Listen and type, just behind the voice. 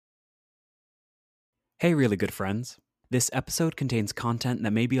Hey, really good friends. This episode contains content that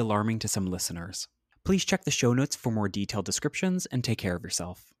may be alarming to some listeners. Please check the show notes for more detailed descriptions and take care of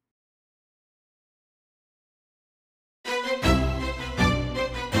yourself.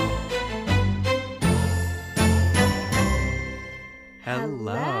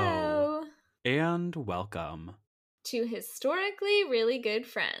 Hello. And welcome to Historically Really Good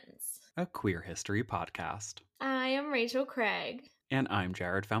Friends, a queer history podcast. I am Rachel Craig. And I'm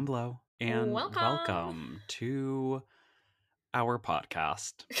Jared Femblow. And welcome to our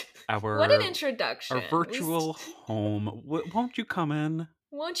podcast. What an introduction. Our virtual home. Won't you come in?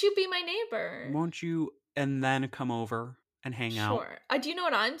 Won't you be my neighbor? Won't you and then come over and hang out? Sure. Do you know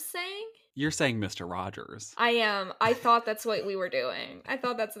what I'm saying? You're saying Mr. Rogers. I am. I thought that's what we were doing. I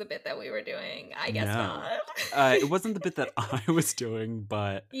thought that's the bit that we were doing. I guess not. It wasn't the bit that I was doing,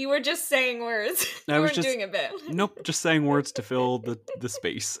 but... You were just saying words. You weren't doing a bit. Nope, just saying words to fill the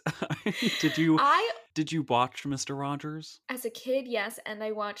space. Did you watch Mr. Rogers? As a kid, yes, and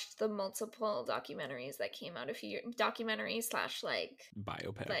I watched the multiple documentaries that came out documentaries /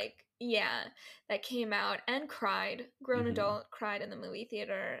 biopic. That came out and cried. Grown adult, cried in the movie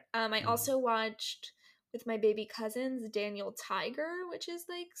theater. I also watched with my baby cousins Daniel Tiger, which is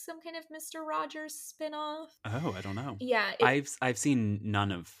like some kind of Mr. Rogers spin-off. Oh, I don't know. Yeah. I've seen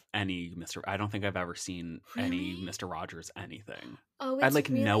none of any Mr. I don't think I've ever seen any Mr. Rogers anything. Oh, I really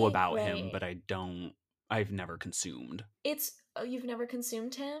know about great. him, but I've never consumed. You've never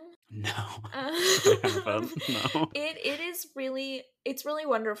consumed him? No. I haven't. No. It's really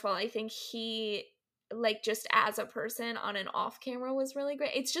wonderful. I think he, like, just as a person on and off camera was really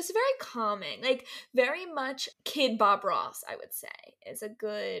great. It's just very calming. Like, very much Kid Bob Ross, I would say, is a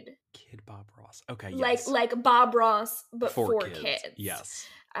good... Kid Bob Ross. Okay, yes. Like Bob Ross, but for kids. Yes.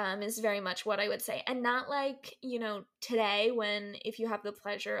 Is very much what I would say. And not like, today when, if you have the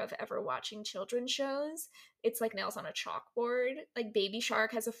pleasure of ever watching children's shows, it's like nails on a chalkboard. Like Baby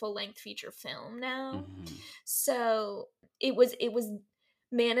Shark has a full-length feature film now. Mm-hmm. So it was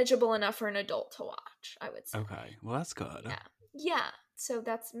manageable enough for an adult to watch, I would say. Okay, well that's good. Yeah. So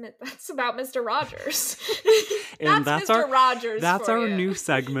that's about Mr. Rogers. And that's Mr. Rogers. That's our new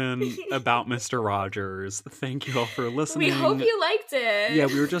segment about Mr. Rogers. Thank you all for listening. We hope you liked it. Yeah,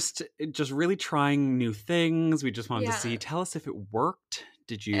 we were just really trying new things. We just wanted to see. Tell us if it worked.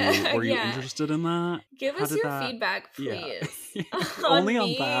 Were you interested in that? Give us your feedback, please. Yeah. Only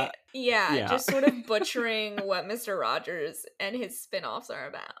on that. Yeah, just sort of butchering what Mr. Rogers and his spin-offs are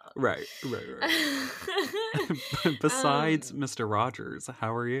about. Right. Besides Mr. Rogers,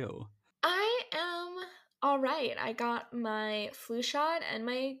 how are you? I am all right. I got my flu shot and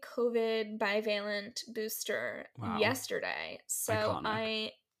my COVID bivalent booster yesterday. So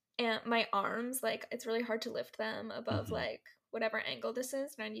Iconic. my arms, like, it's really hard to lift them above like whatever angle this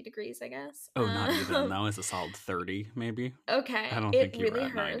is, 90 degrees, I guess. Oh, not even. That was a solid 30, maybe. Okay. I don't think you really were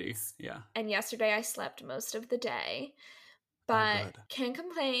at hurts. 90. Yeah. And yesterday I slept most of the day. But can't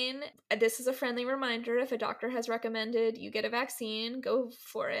complain. This is a friendly reminder. If a doctor has recommended you get a vaccine, go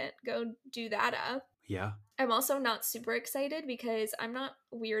for it. Go do that up. Yeah. I'm also not super excited because I'm not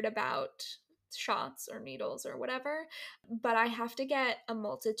weird about shots or needles or whatever, but I have to get a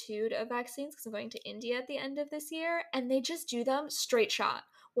multitude of vaccines because I'm going to India at the end of this year, and they just do them straight shot.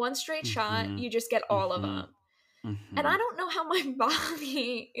 One straight shot, you just get all of them. And I don't know how my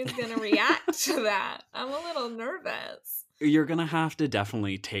body is going to react to that. I'm a little nervous. You're going to have to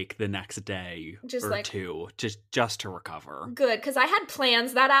definitely take the next day or two just to recover. Good, because I had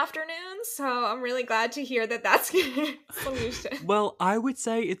plans that afternoon, so I'm really glad to hear that that's the solution. Well, I would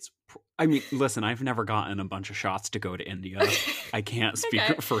say listen, I've never gotten a bunch of shots to go to India. I can't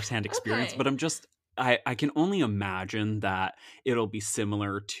speak firsthand experience, but I can only imagine that it'll be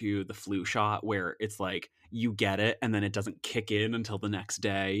similar to the flu shot where it's like you get it and then it doesn't kick in until the next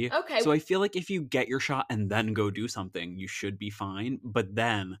day. Okay. So I feel like if you get your shot and then go do something, you should be fine. But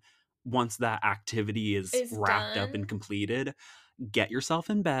then once that activity is wrapped up and completed, get yourself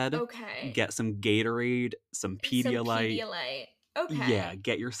in bed. Okay. Get some Gatorade, some Pedialyte. Okay. Yeah,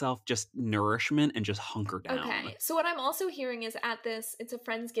 get yourself just nourishment and just hunker down. Okay. So what I'm also hearing is it's a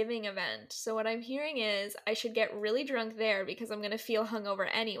Friendsgiving event. So what I'm hearing is I should get really drunk there because I'm going to feel hungover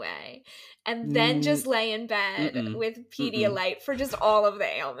anyway. And then just lay in bed with Pedialyte for just all of the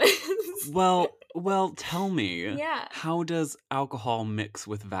ailments. Well, tell me. Yeah. How does alcohol mix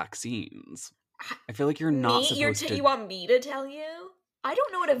with vaccines? I feel like you're not supposed to... You want me to tell you? I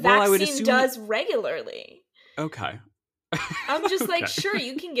don't know what a vaccine does regularly. Okay. I'm just like, Okay. sure,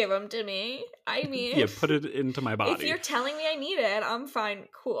 you can give them to me. I mean, Yeah, put it into my if body. you're telling me I need it, I'm fine.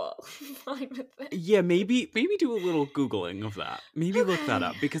 Cool. I'm fine with it. Yeah, maybe do a little Googling of that. Maybe look that Okay.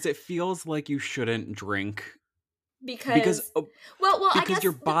 up, because it feels like you shouldn't drink Because, well, I because guess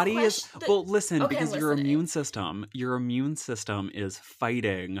your the body is question. well, listen, Okay, I'm because your listening. immune system is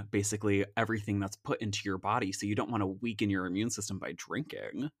fighting basically everything that's put into your body, so you don't want to weaken your immune system by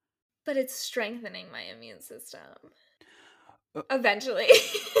drinking. But it's strengthening my immune system. Uh, Eventually.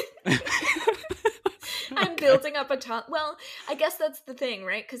 I'm okay. building up a ton. Well, I guess that's the thing,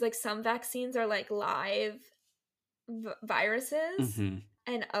 right? Because like some vaccines are like live viruses, Mm-hmm.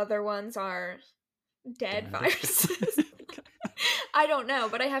 and other ones are dead Dead. viruses. I don't know,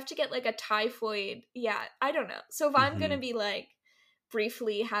 but I have to get like a typhoid. Yeah, I don't know. So if I'm Mm-hmm. gonna be like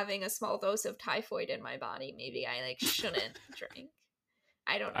briefly having a small dose of typhoid in my body, maybe I like shouldn't drink.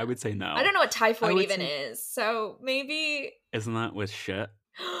 I don't I know. would say no. I don't know what I typhoid would even say, is. So maybe isn't that with shit?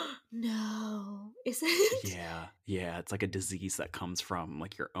 no. Is it? Yeah, it's like a disease that comes from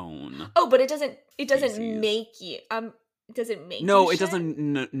like your own Oh, but it doesn't feces. make you it doesn't make you No, it shit? doesn't.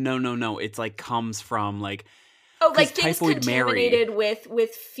 No. It's like comes from like, Oh, like because things Typhoid Mary. contaminated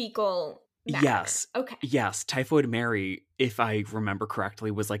with fecal matter. Yes, Okay. yes, Typhoid Mary, if I remember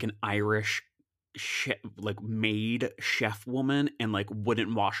correctly, was like an Irish like maid chef woman, and like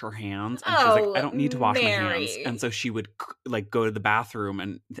wouldn't wash her hands, and she was like, I Oh, don't need to wash my hands, and Mary. so she would like go to the bathroom,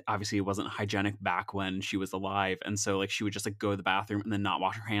 and obviously it wasn't hygienic back when she was alive, and so like she would just like go to the bathroom and then not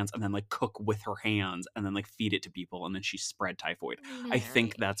wash her hands, and then like cook with her hands, and then like feed it to people, and then she spread typhoid. I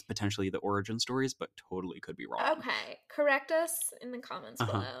think Mary. that's potentially the origin stories, but totally could be wrong. Okay. Correct us in the comments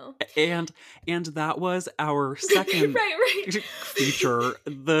Uh-huh. below. And that was our right, second right. feature,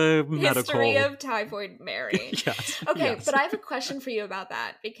 the History medical. of Typhoid Mary. Yes, Okay, yes. but I have a question for you about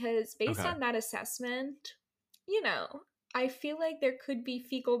that because based Okay. on that assessment, you know, I feel like there could be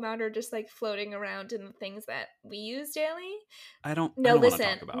fecal matter just like floating around in the things that we use daily. I don't No, want to listen.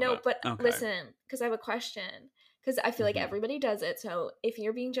 talk about No, it. but Okay. listen, because I have a question. Because I feel like Hmm. everybody does it. So if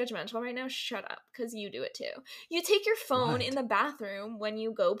you're being judgmental right now, shut up, because you do it too. You take your phone in What? the bathroom when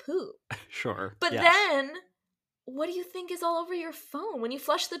you go poop. Sure. But Yes. then, what do you think is all over your phone? When you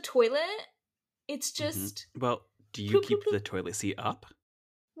flush the toilet, it's Hmm. just Well, do you poop, poop, keep the poop. toilet seat up?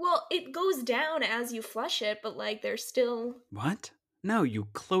 Well, it goes down as you flush it, but like there's still. What? No, you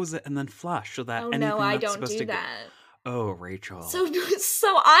close it and then flush so that Oh no, anything I that's don't supposed do to go. that. Oh, Rachel. So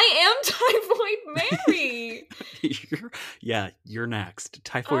I am Typhoid Mary. You're next.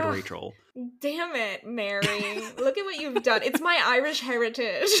 Typhoid Ugh, Rachel. damn it, Mary. Look at what you've done. It's my Irish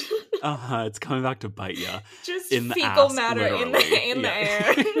heritage. It's coming back to bite you Just in the fecal ass, matter in literally. the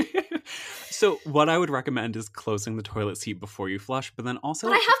Yeah. air. So what I would recommend is closing the toilet seat before you flush, but then But also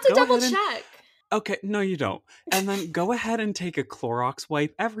I have to go double ahead and check. okay, no, you don't. And then go ahead and take a Clorox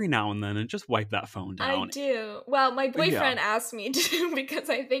wipe every now and then and just wipe that phone I down. do. Well, my Yeah. boyfriend asked me to because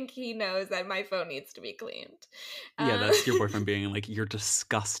I think he knows that my phone needs to be cleaned. Yeah, Uh, that's your boyfriend being like, you're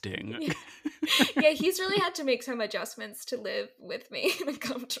disgusting. yeah. Yeah, he's really had to make some adjustments to live with me in a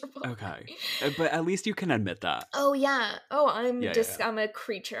comfortable Okay. way. But at least you can admit that. Oh yeah. Oh, Yeah. I'm a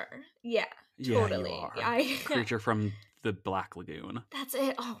creature. Yeah, Yeah, you totally. are. I Creature from the Black Lagoon. That's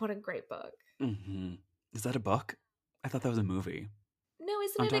it. Oh, what a great book. Hmm. Is that a book? I thought that was a movie. No,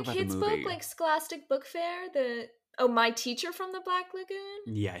 isn't I'm it a talking about the kid's book movie. like Scholastic Book Fair? My Teacher from the Black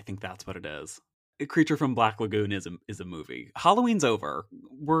Lagoon? Yeah, I think that's what it is. A Creature from Black Lagoon is a movie. Halloween's over.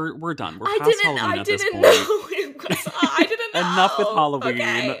 We're done. We're past Halloween at this point. Know it was. I didn't know. Enough with Halloween.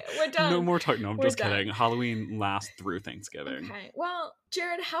 Okay, we're done. No more talking. No, I'm We're just done. kidding. Halloween lasts through Thanksgiving. Okay. Well,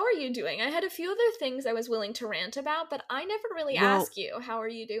 Jared, how are you doing? I had a few other things I was willing to rant about, but I never really Well, asked you. How are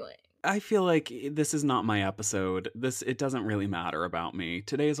you doing? I feel like this is not my episode. It doesn't really matter about me.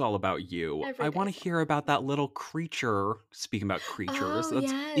 Today is all about you. Every I want to day's hear about that little creature, speaking about creatures, Oh,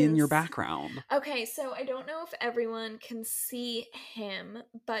 that's in your yes. background. Okay, so I don't know if everyone can see him,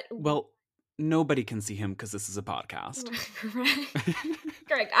 but Well, nobody can see him because this is a podcast.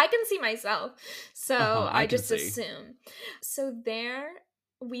 Correct. I can see myself, so I I can just see. assume. So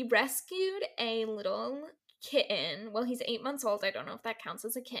we rescued a little kitten. Well, he's 8 months old. I don't know if that counts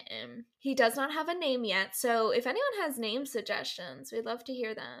as a kitten. He does not have a name yet, so if anyone has name suggestions, we'd love to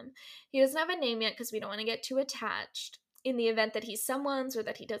hear them. He doesn't have a name yet because we don't want to get too attached in the event that he's someone's or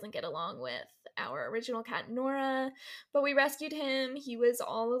that he doesn't get along with our original cat Nora. But we rescued him. He was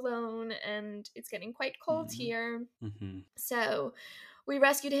all alone, and it's getting quite cold here. Mm-hmm. So we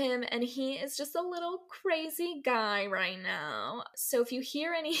rescued him, and he is just a little crazy guy right now. So if you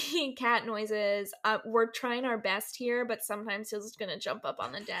hear any cat noises, we're trying our best here, but sometimes he's just gonna jump up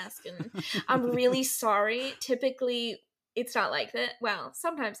on the desk, and I'm really sorry. Typically, it's not like that. Well,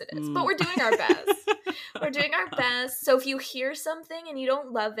 sometimes it is, but we're doing our best. We're doing our best. So if you hear something and you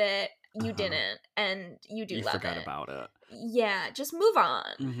don't love it, you didn't, and you do love it. You forgot about it. Yeah, just move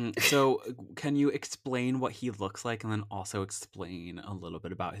on. So can you explain what he looks like and then also explain a little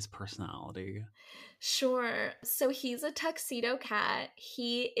bit about his personality? Sure. So he's a tuxedo cat.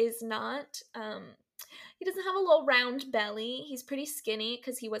 He is not, he doesn't have a little round belly. He's pretty skinny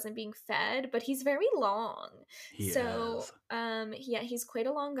because he wasn't being fed, but he's very long. He is. Yeah, he's quite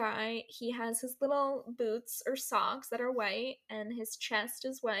a long guy. He has his little boots or socks that are white, and his chest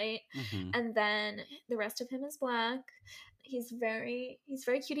is white, and then the rest of him is black. He's very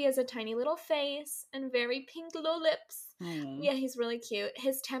cute. He has a tiny little face and very pink little lips. Yeah, he's really cute.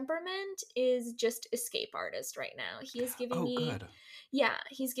 His temperament is just escape artist right now. He is giving me good. Yeah,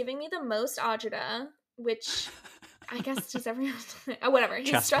 he's giving me the most agita, which I guess just everyone whatever. He's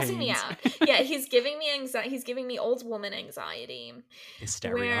Chest stressing pains. me out. Yeah, he's giving me anxiety. He's giving me old woman anxiety.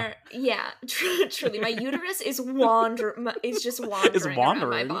 Hysteria. Truly, my uterus is just wandering around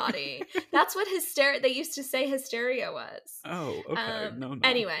my body. That's what they used to say hysteria was. Oh, okay. No.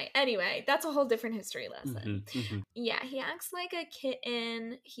 Anyway, that's a whole different history lesson. Yeah, he acts like a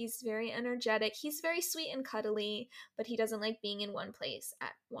kitten. He's very energetic. He's very sweet and cuddly, but he doesn't like being in one place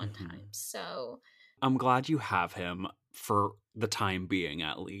at one time. So I'm glad you have him for the time being,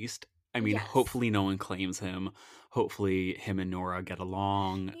 at least. I mean, yes. Hopefully no one claims him. Hopefully him and Nora get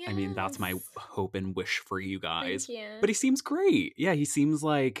along. Yes. I mean, that's my hope and wish for you guys. Thank you. But he seems great. Yeah, he seems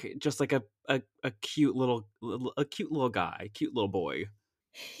like just like a cute little guy, cute little boy.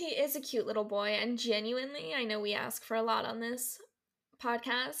 He is a cute little boy, and genuinely, I know we ask for a lot on this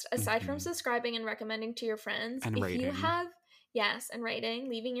podcast. Aside from subscribing and recommending to your friends, and rating. You have and writing,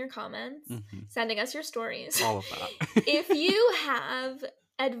 leaving your comments, sending us your stories. All of that. If you have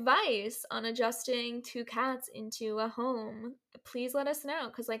advice on adjusting 2 cats into a home, please let us know.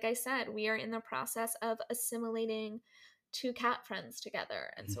 Because like I said, we are in the process of assimilating 2 cat friends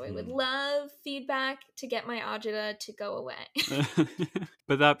together. And so I would love feedback to get my agita to go away.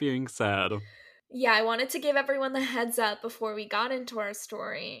 But that being said. Yeah, I wanted to give everyone the heads up before we got into our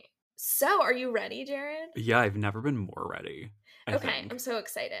story. So, are you ready, Jared? Yeah, I've never been more ready. I think. I'm so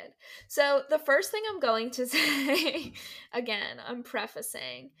excited. So the first thing I'm going to say, again, I'm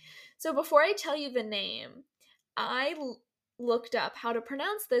prefacing. So before I tell you the name, I looked up how to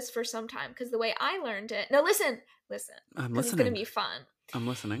pronounce this for some time because the way I learned it. No, listen. I'm listening. It's going to be fun. I'm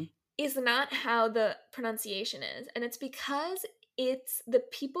listening. Is not how the pronunciation is, and it's because it's the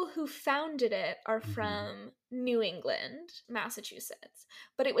people who founded it are from New England, Massachusetts,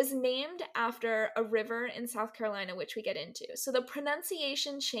 but it was named after a river in South Carolina, which we get into. So the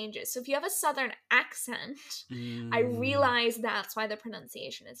pronunciation changes. So if you have a Southern accent, I realize that's why the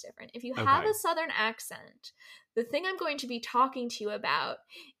pronunciation is different. If you have a Southern accent, the thing I'm going to be talking to you about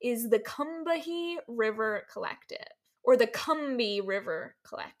is the Combahee River Collective, or the Combahee River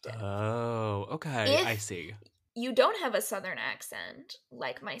Collective. Oh, okay. I see. You don't have a Southern accent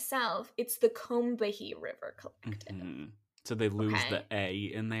like myself, it's the Combahee River Collective. So they lose the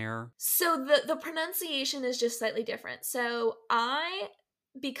A in there? So the pronunciation is just slightly different. So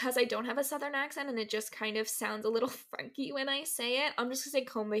because I don't have a Southern accent and it just kind of sounds a little funky when I say it, I'm just going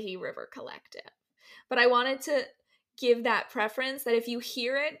to say Combahee River Collective. But I wanted to give that preference that if you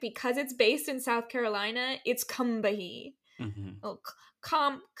hear it, because it's based in South Carolina, it's Combahee. Oh,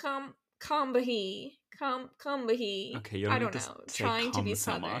 Combahee. Combahee. Okay, you don't I don't need know. To say trying to be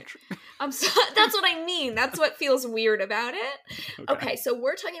so Southern. Much. That's what I mean. That's what feels weird about it. Okay, so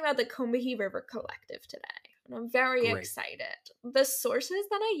we're talking about the Combahee River Collective today. And I'm very excited. The sources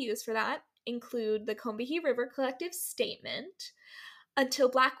that I use for that include the Combahee River Collective statement, Until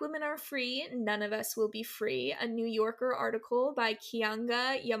Black Women Are Free, None of Us Will Be Free, a New Yorker article by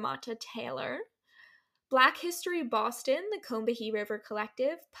Kianga Yamata Taylor, Black History Boston, the Combahee River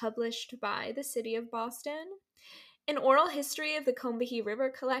Collective, published by the City of Boston, An Oral History of the Combahee River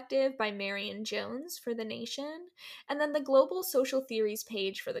Collective by Marion Jones for The Nation, and then the Global Social Theories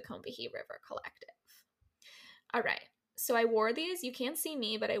page for the Combahee River Collective. All right, so I wore these. You can't see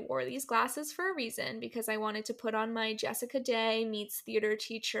me, but I wore these glasses for a reason because I wanted to put on my Jessica Day meets theater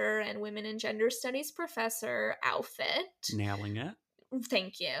teacher and women and gender studies professor outfit. Nailing it.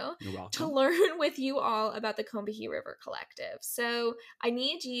 Thank you. You're welcome. To learn with you all about the Combahee River Collective. So I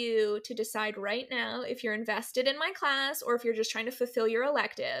need you to decide right now if you're invested in my class or if you're just trying to fulfill your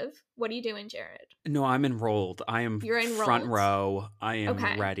elective. What are you doing, Jared? No, I'm enrolled. You're enrolled. Front row. I am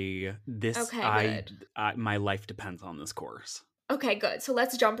ready. Good. My life depends on this course. Okay, good. So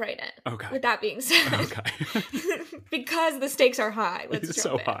let's jump right in. Okay. With that being said. Okay. Because the stakes are high. Let's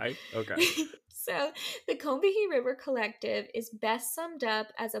jump in. High. Okay. So the Combahee River Collective is best summed up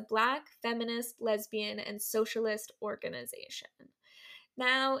as a Black feminist, lesbian, and socialist organization.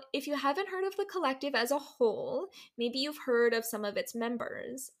 Now, if you haven't heard of the collective as a whole, maybe you've heard of some of its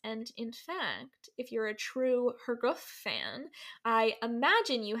members. And in fact, if you're a true Herguf fan, I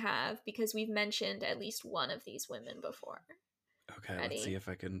imagine you have, because we've mentioned at least one of these women before. Okay, Ready? let's see if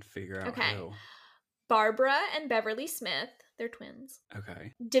I can figure out who. Barbara and Beverly Smith, they're twins.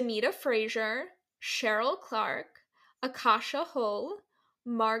 Okay. Demita Frazier, Cheryl Clark, Akasha Hull,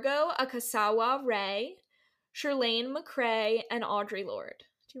 Margot Akasawa Ray, Shirlane McCrae, and Audre Lorde.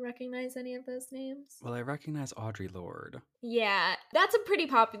 Do you recognize any of those names? Well, I recognize Audre Lorde. Yeah, that's a pretty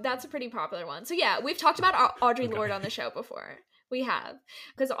popular one. So yeah, we've talked about Audre Lorde on the show before. We have,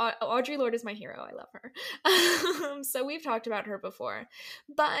 because Audre Lorde is my hero. I love her. So we've talked about her before.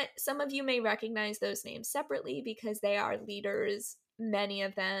 But some of you may recognize those names separately because they are leaders, many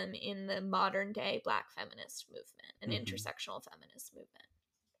of them, in the modern day Black feminist movement, an intersectional feminist movement.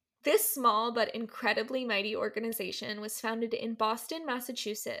 This small but incredibly mighty organization was founded in Boston,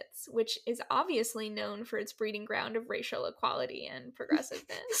 Massachusetts, which is obviously known for its breeding ground of racial equality and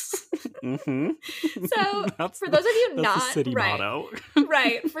progressiveness. So, for those of you not city motto.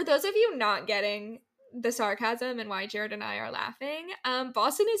 Right, for those of you not getting the sarcasm and why Jared and I are laughing,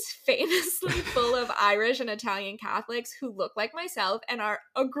 Boston is famously full of Irish and Italian Catholics who look like myself and are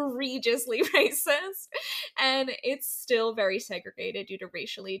egregiously racist. And it's still very segregated due to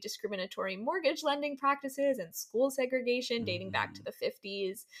racially discriminatory mortgage lending practices and school segregation dating back to the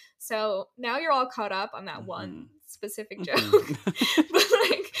 50s. So now you're all caught up on that one specific joke.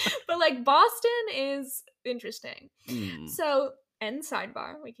 but like Boston is interesting. So, end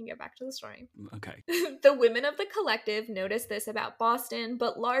sidebar, we can get back to the story. Okay. The women of the collective noticed this about Boston,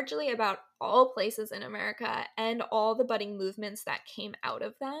 but largely about all places in America and all the budding movements that came out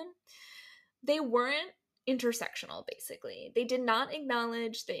of them. They weren't intersectional, basically. They did not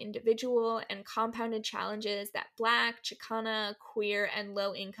acknowledge the individual and compounded challenges that Black, Chicana, queer, and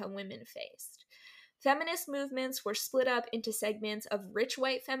low-income women faced. Feminist movements were split up into segments of rich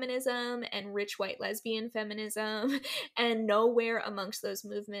white feminism and rich white lesbian feminism, and nowhere amongst those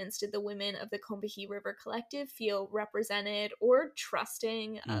movements did the women of the Combahee River Collective feel represented or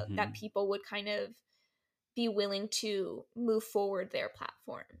trusting that people would kind of be willing to move forward their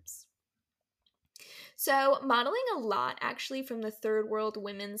platforms. So, modeling a lot actually from the Third World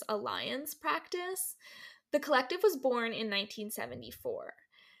Women's Alliance practice, the collective was born in 1974.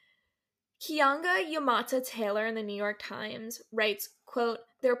 Keeanga Yamata Taylor in the New York Times writes, quote,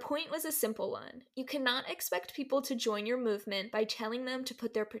 "Their point was a simple one. You cannot expect people to join your movement by telling them to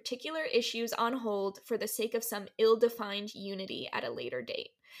put their particular issues on hold for the sake of some ill-defined unity at a later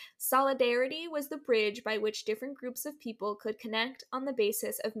date. Solidarity was the bridge by which different groups of people could connect on the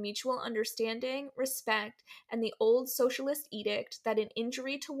basis of mutual understanding, respect, and the old socialist edict that an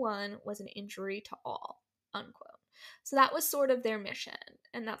injury to one was an injury to all," unquote. So that was sort of their mission,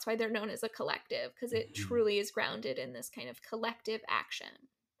 and that's why they're known as a collective, because it truly is grounded in this kind of collective action.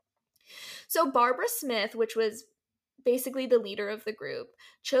 So Barbara Smith, which was basically the leader of the group,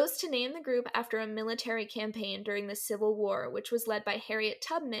 chose to name the group after a military campaign during the Civil War, which was led by Harriet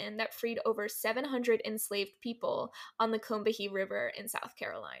Tubman, that freed over 700 enslaved people on the Combahee River in South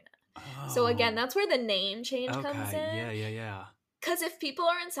Carolina. Oh. So again, that's where the name change comes in. Yeah. Because if people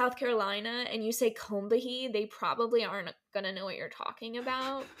are in South Carolina and you say Combahee, they probably aren't going to know what you're talking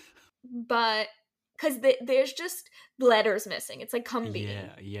about. But because there's just letters missing. It's like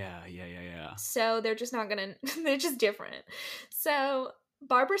Combahee. Yeah. So they're just not going to, they're just different. So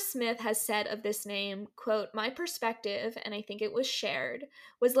Barbara Smith has said of this name, quote, "My perspective, and I think it was shared,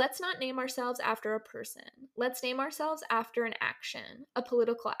 was let's not name ourselves after a person. Let's name ourselves after an action, a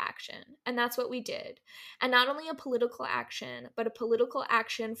political action. And that's what we did. And not only a political action, but a political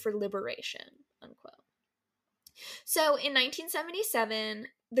action for liberation," unquote. So in 1977,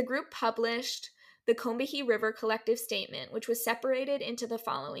 the group published the Combahee River Collective Statement, which was separated into the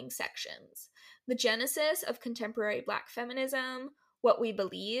following sections: the genesis of contemporary Black feminism, what we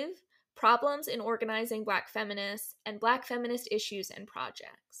believe, problems in organizing Black feminists, and Black feminist issues and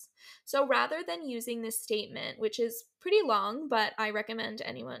projects. So rather than using this statement, which is pretty long, but I recommend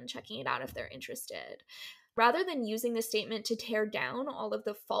anyone checking it out if they're interested, rather than using the statement to tear down all of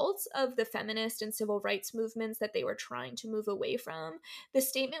the faults of the feminist and civil rights movements that they were trying to move away from, the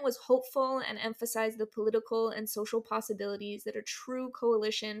statement was hopeful and emphasized the political and social possibilities that a true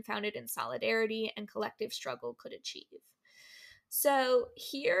coalition founded in solidarity and collective struggle could achieve. So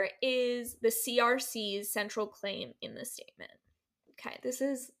here is the CRC's central claim in the statement. Okay, this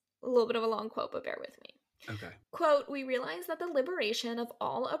is a little bit of a long quote, but bear with me. Okay. Quote, "We realize that the liberation of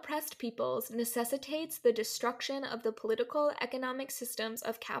all oppressed peoples necessitates the destruction of the political economic systems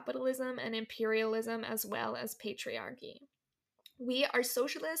of capitalism and imperialism as well as patriarchy. We are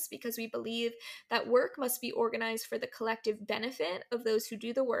socialists because we believe that work must be organized for the collective benefit of those who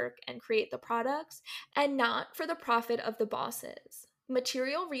do the work and create the products, and not for the profit of the bosses.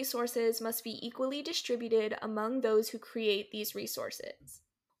 Material resources must be equally distributed among those who create these resources.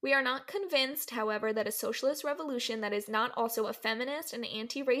 We are not convinced, however, that a socialist revolution that is not also a feminist and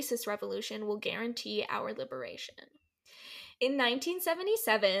anti-racist revolution will guarantee our liberation." In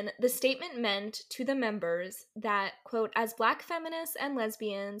 1977, the statement meant to the members that, quote, "As Black feminists and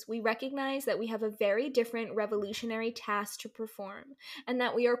lesbians, we recognize that we have a very different revolutionary task to perform, and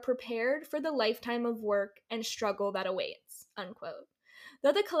that we are prepared for the lifetime of work and struggle that awaits," unquote.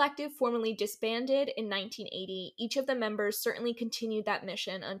 Though the collective formally disbanded in 1980, each of the members certainly continued that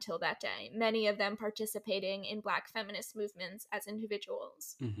mission until that day, many of them participating in Black feminist movements as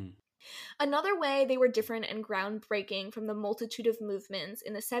individuals. Mm-hmm. Another way they were different and groundbreaking from the multitude of movements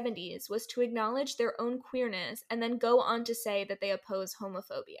in the 70s was to acknowledge their own queerness and then go on to say that they oppose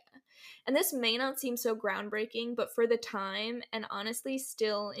homophobia. And this may not seem so groundbreaking, but for the time, and honestly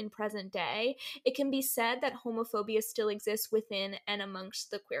still in present day, it can be said that homophobia still exists within and amongst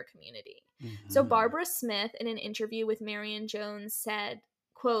the queer community. So Mm-hmm. Barbara Smith, in an interview with Marion Jones, said,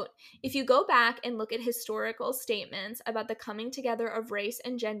 quote, "If you go back and look at historical statements about the coming together of race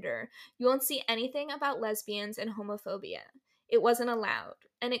and gender, you won't see anything about lesbians and homophobia. It wasn't allowed,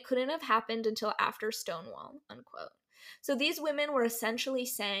 and it couldn't have happened until after Stonewall," unquote. So these women were essentially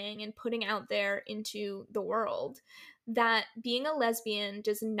saying and putting out there into the world that being a lesbian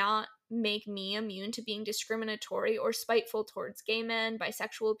does not make me immune to being discriminatory or spiteful towards gay men,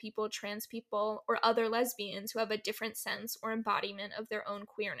 bisexual people, trans people, or other lesbians who have a different sense or embodiment of their own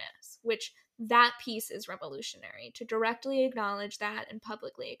queerness, which that piece is revolutionary, to directly acknowledge that and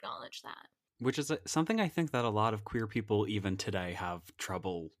publicly acknowledge that. Which is something I think that a lot of queer people even today have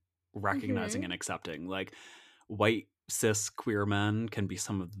trouble recognizing Mm-hmm. and accepting. Like, white cis queer men can be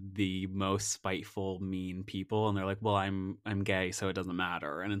some of the most spiteful, mean people, and they're like, "Well, I'm gay, so it doesn't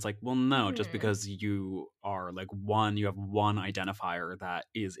matter." And it's like, well, no, just Mm-hmm. because you are like you have one identifier that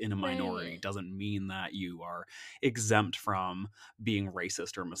is in a minority Right. doesn't mean that you are exempt from being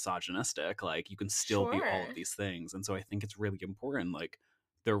racist or misogynistic. Like, you can still be all of Sure. these things. And so I think it's really important, like,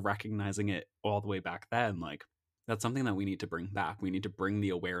 they're recognizing it all the way back then. Like, that's something that we need to bring back. We need to bring the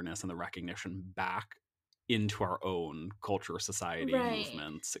awareness and the recognition back into our own culture, society, Right.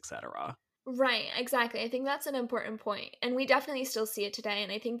 movements, etc. Right, exactly. I think that's an important point. And we definitely still see it today.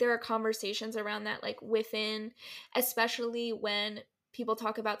 And I think there are conversations around that, like within, especially when people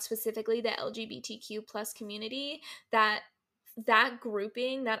talk about specifically the LGBTQ plus community, that that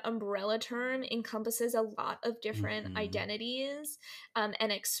grouping, that umbrella term encompasses a lot of different Mm-hmm. identities and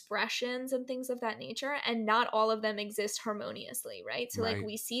expressions and things of that nature. And not all of them exist harmoniously, right? So, like, Right.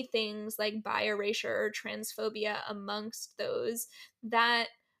 we see things like bi erasure or transphobia amongst those that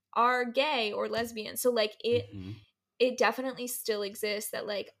are gay or lesbian. So like Mm-hmm. it definitely still exists, that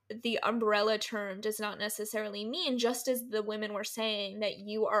like the umbrella term does not necessarily mean, just as the women were saying, that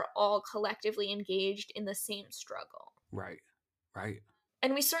you are all collectively engaged in the same struggle. Right. Right.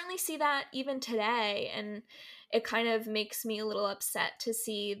 And we certainly see that even today, and it kind of makes me a little upset to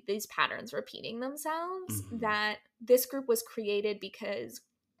see these patterns repeating themselves, Mm-hmm. that this group was created because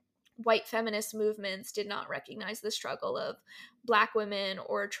white feminist movements did not recognize the struggle of Black women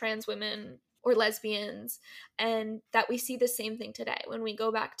or trans women or lesbians, and that we see the same thing today when we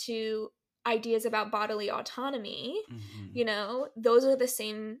go back to ideas about bodily autonomy. Mm-hmm. You know, those are the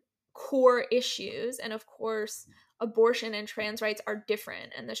same core issues, and of course abortion and trans rights are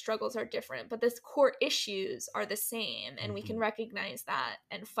different and the struggles are different, but the core issues are the same, and we can Mm-hmm. recognize that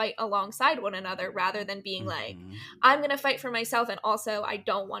and fight alongside one another rather than being like, Mm-hmm. I'm going to fight for myself, and also I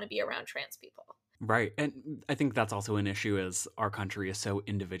don't want to be around trans people. Right. And I think that's also an issue, is our country is so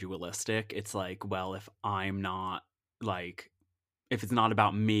individualistic. It's like, well, if I'm not like, if it's not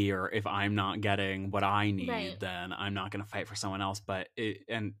about me, or if I'm not getting what I Right. need, then I'm not going to fight for someone else. But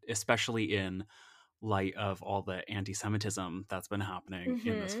and especially in light of all the anti-Semitism that's been happening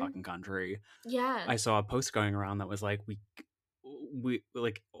in this Mm-hmm. fucking country, Yeah. I saw a post going around that was like, we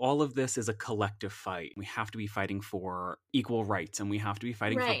like, all of this is a collective fight. We have to be fighting for equal rights, and we have to be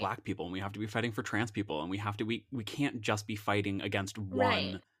fighting for Right. Black people, and we have to be fighting for trans people, and we can't just be fighting against Right.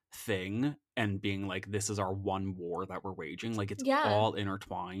 one thing and being like, this is our one war that we're waging. Like, it's Yeah. all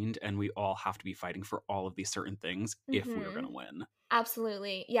intertwined, and we all have to be fighting for all of these certain things if we're going to win.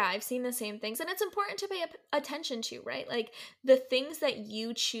 Absolutely. Yeah, I've seen the same things. And it's important to pay attention to, right? Like the things that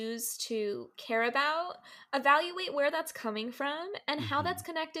you choose to care about, evaluate where that's coming from and how that's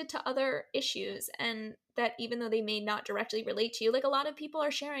connected to other issues. And that even though they may not directly relate to you, like a lot of people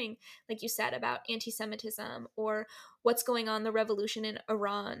are sharing, like you said, about anti Semitism or what's going on, the revolution in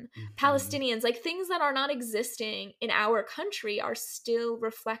Iran, Palestinians, like things that are not existing in our country are still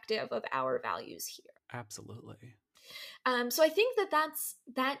reflective of our values here. Absolutely. So I think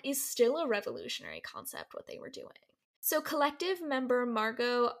that is still a revolutionary concept, what they were doing. So collective member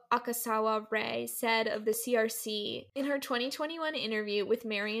Margot Akasawa Ray said of the CRC in her 2021 interview with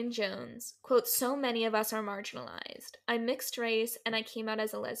Marion Jones, quote, "So many of us are marginalized. I'm mixed race and I came out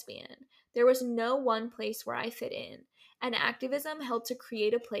as a lesbian. There was no one place where I fit in. And activism helped to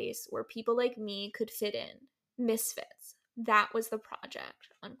create a place where people like me could fit in. Misfits. That was the project,"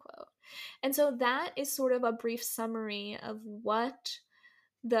 unquote. And so that is sort of a brief summary of what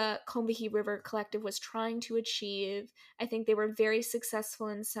the Combahee River Collective was trying to achieve. I think they were very successful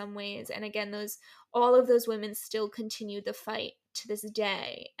in some ways. And again, all of those women still continued the fight to this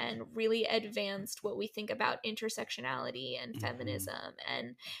day and really advanced what we think about intersectionality and feminism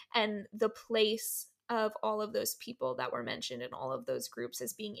and the place of all of those people that were mentioned in all of those groups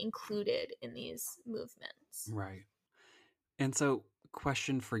as being included in these movements. Right. And so,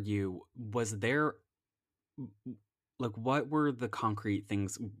 question for you, was there, like, what were the concrete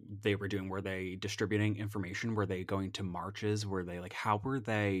things they were doing? Were they distributing information? Were they going to marches? Were they, like, how were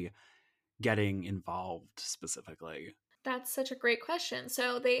they getting involved specifically? That's such a great question.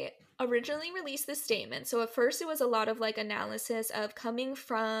 So they originally released this statement. So at first it was a lot of like analysis of coming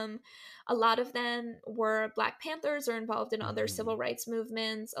from, a lot of them were Black Panthers or involved in other civil rights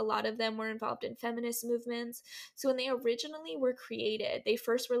movements. A lot of them were involved in feminist movements. So when they originally were created, they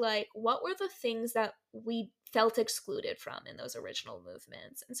first were like, what were the things that we felt excluded from in those original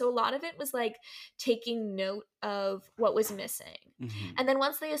movements? And so a lot of it was like taking note of what was missing. And then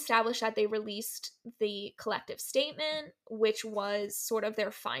once they established that, they released the collective statement, which was sort of their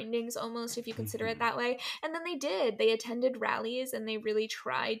findings almost, if you consider it that way. And then they attended rallies and they really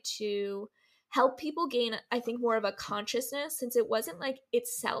tried to help people gain, I think, more of a consciousness, since it wasn't like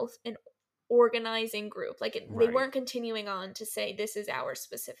itself an organizing group. Like they weren't continuing on to say this is our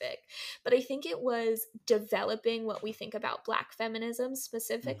specific, but I think it was developing what we think about Black feminism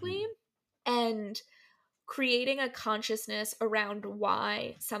specifically and creating a consciousness around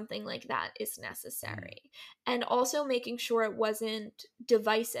why something like that is necessary, and also making sure it wasn't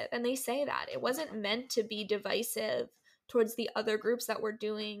divisive. And they say that it wasn't meant to be divisive towards the other groups that were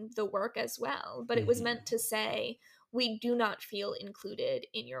doing the work as well, but it was meant to say, we do not feel included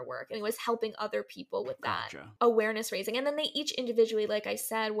in your work. And it was helping other people with that awareness raising. And then they each individually, like I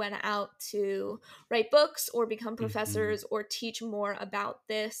said, went out to write books or become professors or teach more about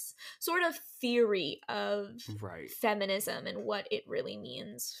this sort of theory of feminism and what it really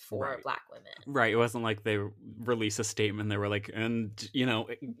means for Black women. Right. It wasn't like they released a statement. They were like, and, you know,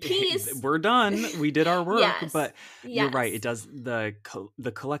 peace. We're done. We did our work. But you're right. It does. The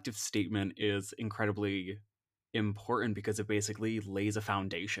collective statement is incredibly important because it basically lays a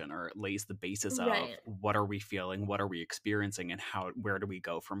foundation, or it lays the basis of what are we feeling, what are we experiencing, and where do we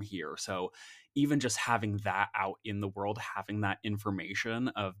go from here. So even just having that out in the world, having that information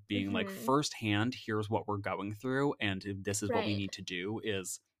of being like firsthand, here's what we're going through and this is what we need to do,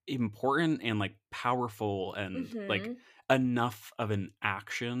 is important and like powerful and like enough of an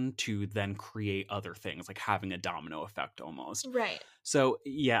action to then create other things, like having a domino effect almost. So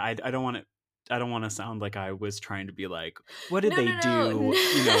yeah, I don't want to sound like I was trying to be like, what did they do?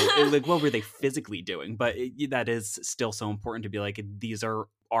 You know, like, what were they physically doing? But that is still so important to be like, these are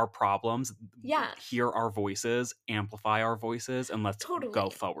our problems. Hear our voices, amplify our voices, and let's go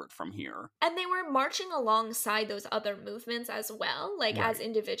forward from here. And they were marching alongside those other movements as well, like as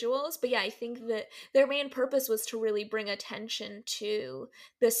individuals. But yeah, I think that their main purpose was to really bring attention to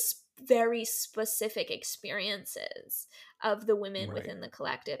this very specific experiences of the women within the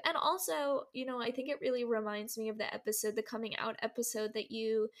collective. And also, you know, I think it really reminds me of the coming out episode that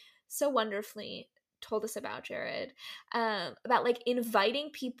you so wonderfully told us about, Jared, about like inviting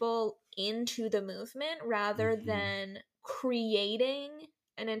people into the movement rather than creating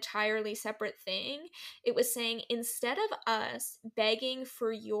an entirely separate thing. It was saying, instead of us begging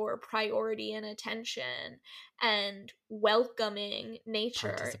for your priority and attention and welcoming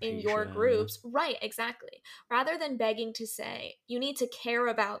nature in your groups, exactly, rather than begging to say, you need to care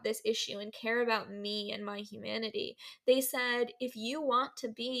about this issue and care about me and my humanity, they said, if you want to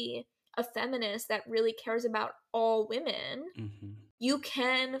be a feminist that really cares about all women, Mm-hmm. you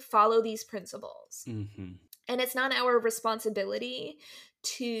can follow these principles. Mm-hmm. And it's not our responsibility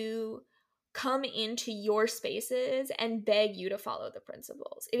to come into your spaces and beg you to follow the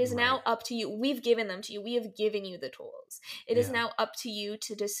principles. It is now up to you. We've given them to you. We have given you the tools. It is now up to you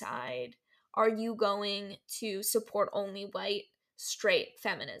to decide, are you going to support only white, straight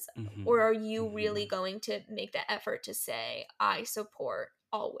feminism? Mm-hmm. Or are you really going to make the effort to say, I support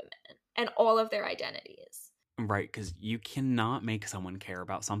all women and all of their identities? Right, because you cannot make someone care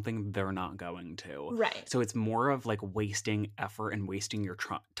about something they're not going to. Right. So it's more of like wasting effort and wasting your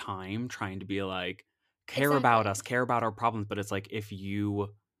time trying to be like, care about us, care about our problems. But it's like, if you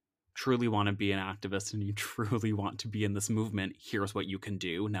truly want to be an activist and you truly want to be in this movement, here's what you can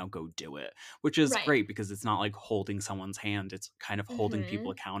do. Now go do it. Which is great, because it's not like holding someone's hand. It's kind of holding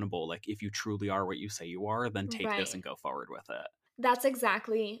people accountable. Like, if you truly are what you say you are, then take this and go forward with it. That's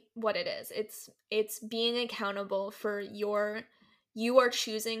exactly what it is. It's being accountable for you are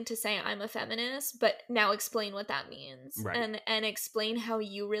choosing to say I'm a feminist, but now explain what that means. And explain how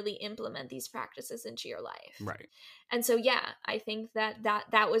you really implement these practices into your life. Right. And so I think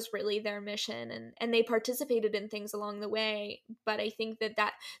that was really their mission, and they participated in things along the way, but I think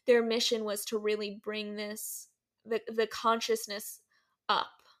that their mission was to really bring this the consciousness up.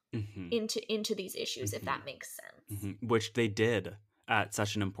 Into these issues, if that makes sense. Which they did at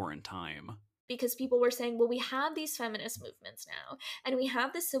such an important time. Because people were saying, well, we have these feminist movements now, and we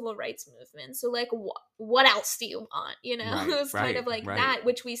have the civil rights movement, so like what else do you want? You know, it was kind of like that,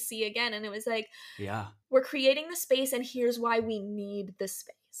 which we see again, and it was like, we're creating the space, and here's why we need the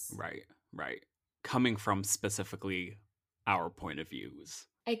space. Right. Coming from specifically our point of views.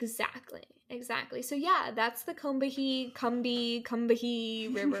 Exactly. So that's the Combahee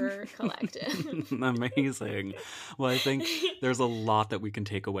River Collective. Amazing. Well, I think there's a lot that we can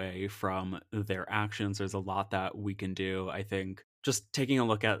take away from their actions. There's a lot that we can do. I think just taking a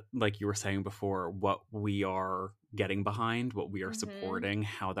look at, like you were saying before, what we are getting behind, what we are supporting,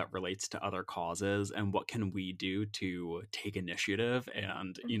 how that relates to other causes, and what can we do to take initiative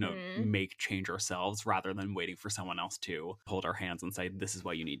and, you know, make change ourselves rather than waiting for someone else to hold our hands and say, this is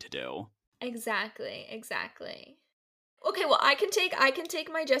what you need to do. Exactly. Okay, well, I can take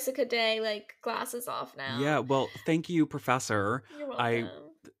my Jessica Day glasses off now. Yeah, well, thank you, Professor. You're welcome. I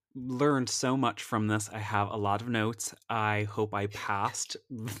learned so much from this. I have a lot of notes. I hope I passed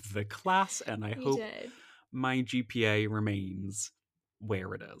the class, and I hope my GPA remains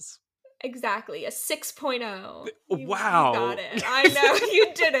where it is. Exactly, a 6.0. Wow. You got it. I know,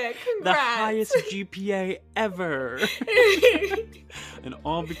 you did it. Congrats. The highest GPA ever. And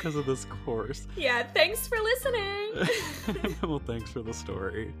all because of this course. Yeah, thanks for listening. Well, thanks for the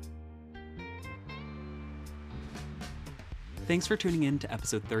story. Thanks for tuning in to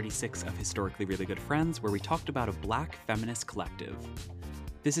episode 36 of Historically Really Good Friends, where we talked about a Black feminist collective.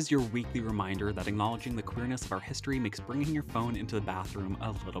 This is your weekly reminder that acknowledging the queerness of our history makes bringing your phone into the bathroom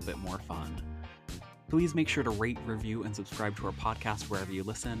a little bit more fun. Please make sure to rate, review, and subscribe to our podcast wherever you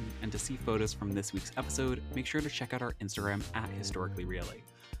listen, and to see photos from this week's episode, make sure to check out our Instagram @HistoricallyReally.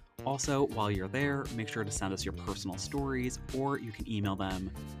 Also, while you're there, make sure to send us your personal stories, or you can email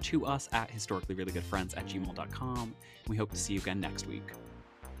them to us at historicallyreallygoodfriends@gmail.com. We hope to see you again next week.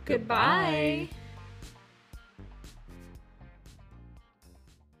 Goodbye.